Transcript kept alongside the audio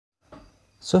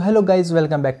So hello guys,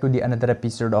 welcome back to the another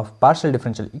episode of partial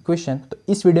differential equation. तो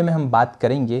इस video में हम बात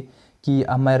करेंगे कि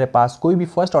हमारे पास कोई भी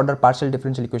first order partial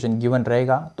differential equation given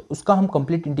रहेगा तो उसका हम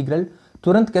कंप्लीट इंटीग्रल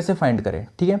तुरंत कैसे फाइंड करें।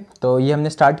 ठीक है, तो ये हमने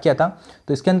स्टार्ट किया था।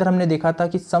 तो इसके अंदर हमने देखा था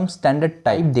कि सम स्टैंडर्ड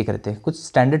टाइप देख रहे थे, कुछ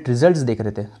स्टैंडर्ड रिजल्ट्स देख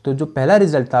रहे थे। तो जो पहला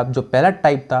रिजल्ट था, जो पहला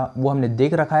टाइप था, वो हमने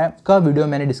देख रखा है। उसका वीडियो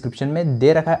मैंने डिस्क्रिप्शन में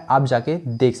दे रखा है, आप जाके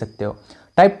देख सकते हो।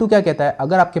 टाइप 2 क्या कहता है,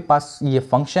 अगर आपके पास ये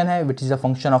फंक्शन है which is a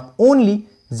function of only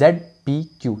z p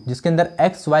q, जिसके अंदर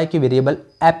x y के वेरिएबल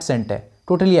एब्सेंट है,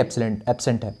 टोटली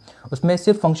एब्सेंट है, उसमें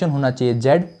सिर्फ फंक्शन होना चाहिए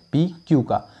z p q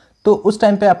का। तो उस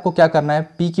टाइम पे आपको क्या करना है,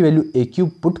 p की वैल्यू a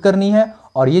क्यूब पुट करनी है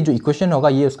और ये जो इक्वेशन होगा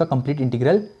ये उसका कंप्लीट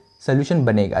इंटीग्रल सोल्यूशन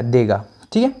देगा।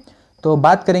 ठीक है, तो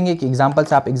बात करेंगे कि एग्जाम्पल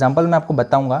से। एग्जाम्पल में आपको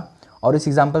बताऊंगा और इस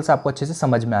एग्जाम्पल से आपको अच्छे से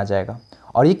समझ में आ जाएगा।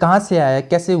 और ये कहाँ से आया है,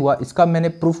 कैसे हुआ, इसका मैंने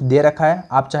प्रूफ दे रखा है।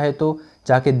 आप चाहे तो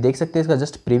जाके देख सकते हैं, इसका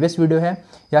जस्ट प्रीवियस वीडियो है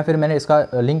या फिर मैंने इसका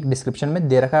लिंक डिस्क्रिप्शन में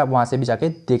दे रखा है, आप वहाँ से भी जाके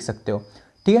देख सकते हो।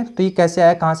 ठीक है, तो ये कैसे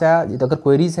आया, कहाँ से आया, तो अगर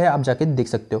क्वेरीज है आप जाके देख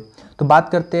सकते हो। तो बात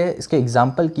करते हैं इसके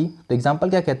एग्जाम्पल की। तो एग्जाम्पल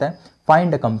क्या कहता है,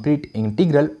 find a complete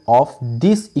integral of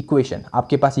this equation.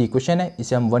 आपके पास ये इक्वेशन है,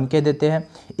 इसे हम 1 कह देते हैं।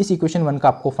 इस इक्वेशन 1 का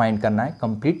आपको फाइंड करना है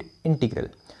कंप्लीट इंटीग्रल।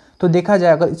 तो देखा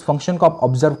जाए, अगर इस फंक्शन को आप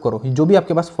ऑब्जर्व करो, जो भी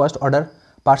आपके पास first order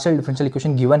partial differential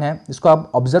equation given है, इसको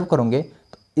आप ऑब्जर्व करोगे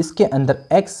तो इसके अंदर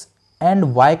x एंड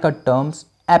y का टर्म्स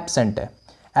एब्सेंट है।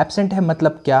 एब्सेंट है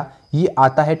मतलब क्या, ये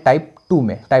आता है टाइप 2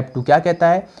 में। टाइप 2 क्या कहता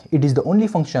है, it is the only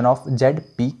function of z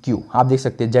p q। आप देख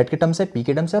सकते हैं z के टर्म्स है, p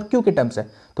के टर्म्स है और q के टर्म्स है,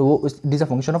 तो वो it is a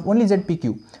function of only z p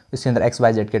q। इसके अंदर x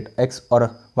y z के x और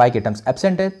y के टर्म्स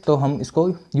एब्सेंट है, तो हम इसको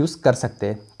यूज़ कर सकते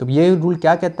हैं। तो ये रूल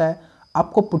क्या कहता है,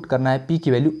 आपको पुट करना है p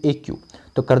की वैल्यू a q।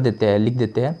 तो कर देते हैं, लिख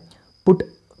देते हैं put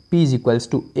p is equals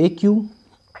to a q।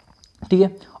 ठीक है,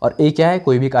 और a क्या है,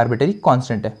 कोई भी एक आर्बिटरी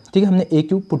कांस्टेंट है। ठीक है, हमने a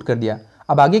q पुट कर दिया।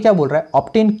 अब आगे क्या बोल रहा है,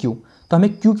 ऑब्टेन q। तो हमें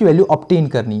q की वैल्यू ऑब्टेन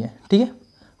करनी है। ठीक है,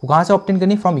 वो कहाँ से ऑब्टेन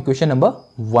करनी है, फ्रॉम इक्वेशन नंबर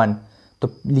 1। तो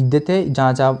लिख देते हैं,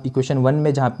 जहाँ जहाँ इक्वेशन 1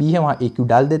 में जहाँ p है वहाँ a q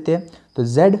डाल देते हैं। तो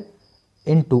z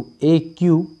into a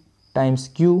q times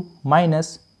q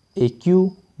minus a q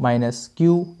minus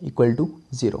q equal to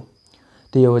 0।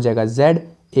 तो ये हो जाएगा z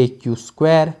a q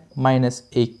square minus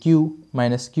a q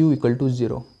minus q equal to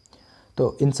 0।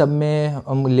 तो इन सब में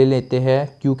हम ले लेते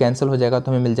हैं, q कैंसिल हो जाएगा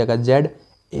तो हमें मिल जाएगा z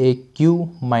a q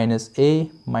minus a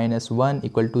minus 1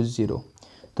 equal to 0।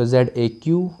 तो z a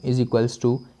q is equals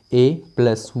to a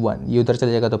plus 1, ये उधर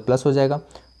चले जाएगा तो प्लस हो जाएगा।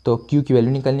 तो q की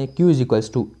वैल्यू निकालनी है, q is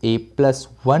equals to a plus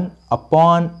 1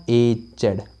 upon a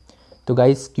z। तो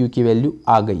गाइस q की वैल्यू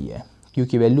आ गई है, q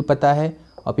की वैल्यू पता है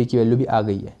और p की वैल्यू भी आ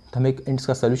गई है। तो हमें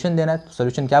इसका सोल्यूशन देना है। तो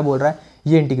सोल्यूशन क्या बोल रहा है,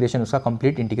 ये इंटीग्रेशन उसका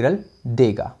कंप्लीट इंटीग्रल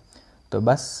देगा। तो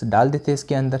बस डाल देते हैं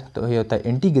इसके अंदर। तो ये होता है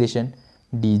integration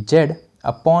dz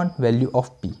upon value of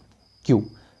p q।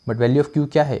 But value of q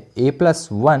क्या है, a plus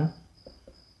 1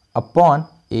 upon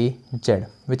a z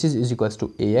which is equals to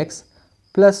ax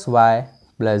plus y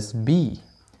plus b।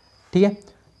 ठीक है,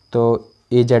 तो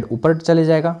a z ऊपर चले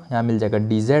जाएगा, यहाँ मिल जाएगा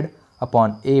dz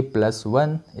upon a plus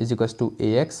 1 is equals to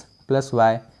ax plus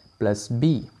y plus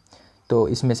b। तो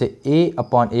इसमें से a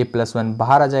अपॉन a प्लस 1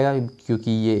 बाहर आ जाएगा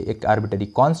क्योंकि ये एक आर्बिटरी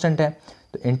कांस्टेंट है।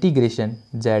 तो integration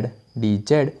z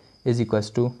dz is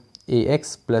equals to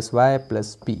ax plus y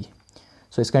plus b।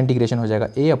 सो इसका इंटीग्रेशन हो जाएगा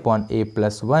a upon a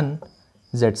plus 1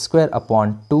 z square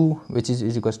upon 2 which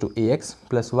is equals to ax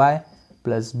plus y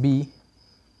plus b।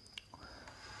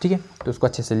 ठीक है, तो उसको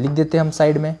अच्छे से लिख देते हैं हम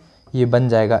साइड में। ये बन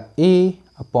जाएगा a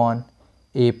upon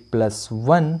a plus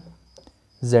 1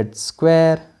 z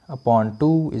square upon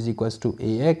 2 is equals to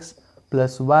ax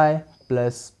plus y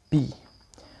plus b।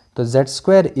 तो z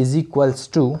square is equals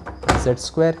to z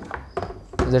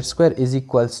square is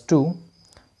equals to,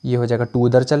 ये हो जाएगा 2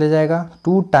 उधर चले जाएगा,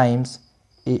 2 times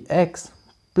ax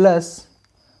plus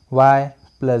y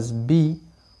plus b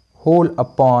whole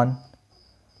upon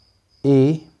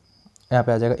a, यहाँ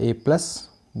पे आ जाएगा a प्लस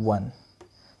 1।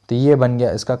 तो ये बन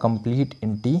गया इसका कंप्लीट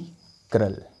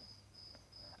इंटीग्रल।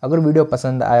 अगर वीडियो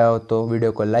पसंद आया हो तो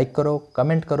वीडियो को लाइक करो,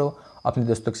 कमेंट करो, अपने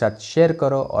दोस्तों के साथ शेयर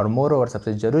करो और मोर ओवर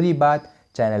सबसे ज़रूरी बात,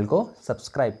 चैनल को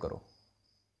सब्सक्राइब करो।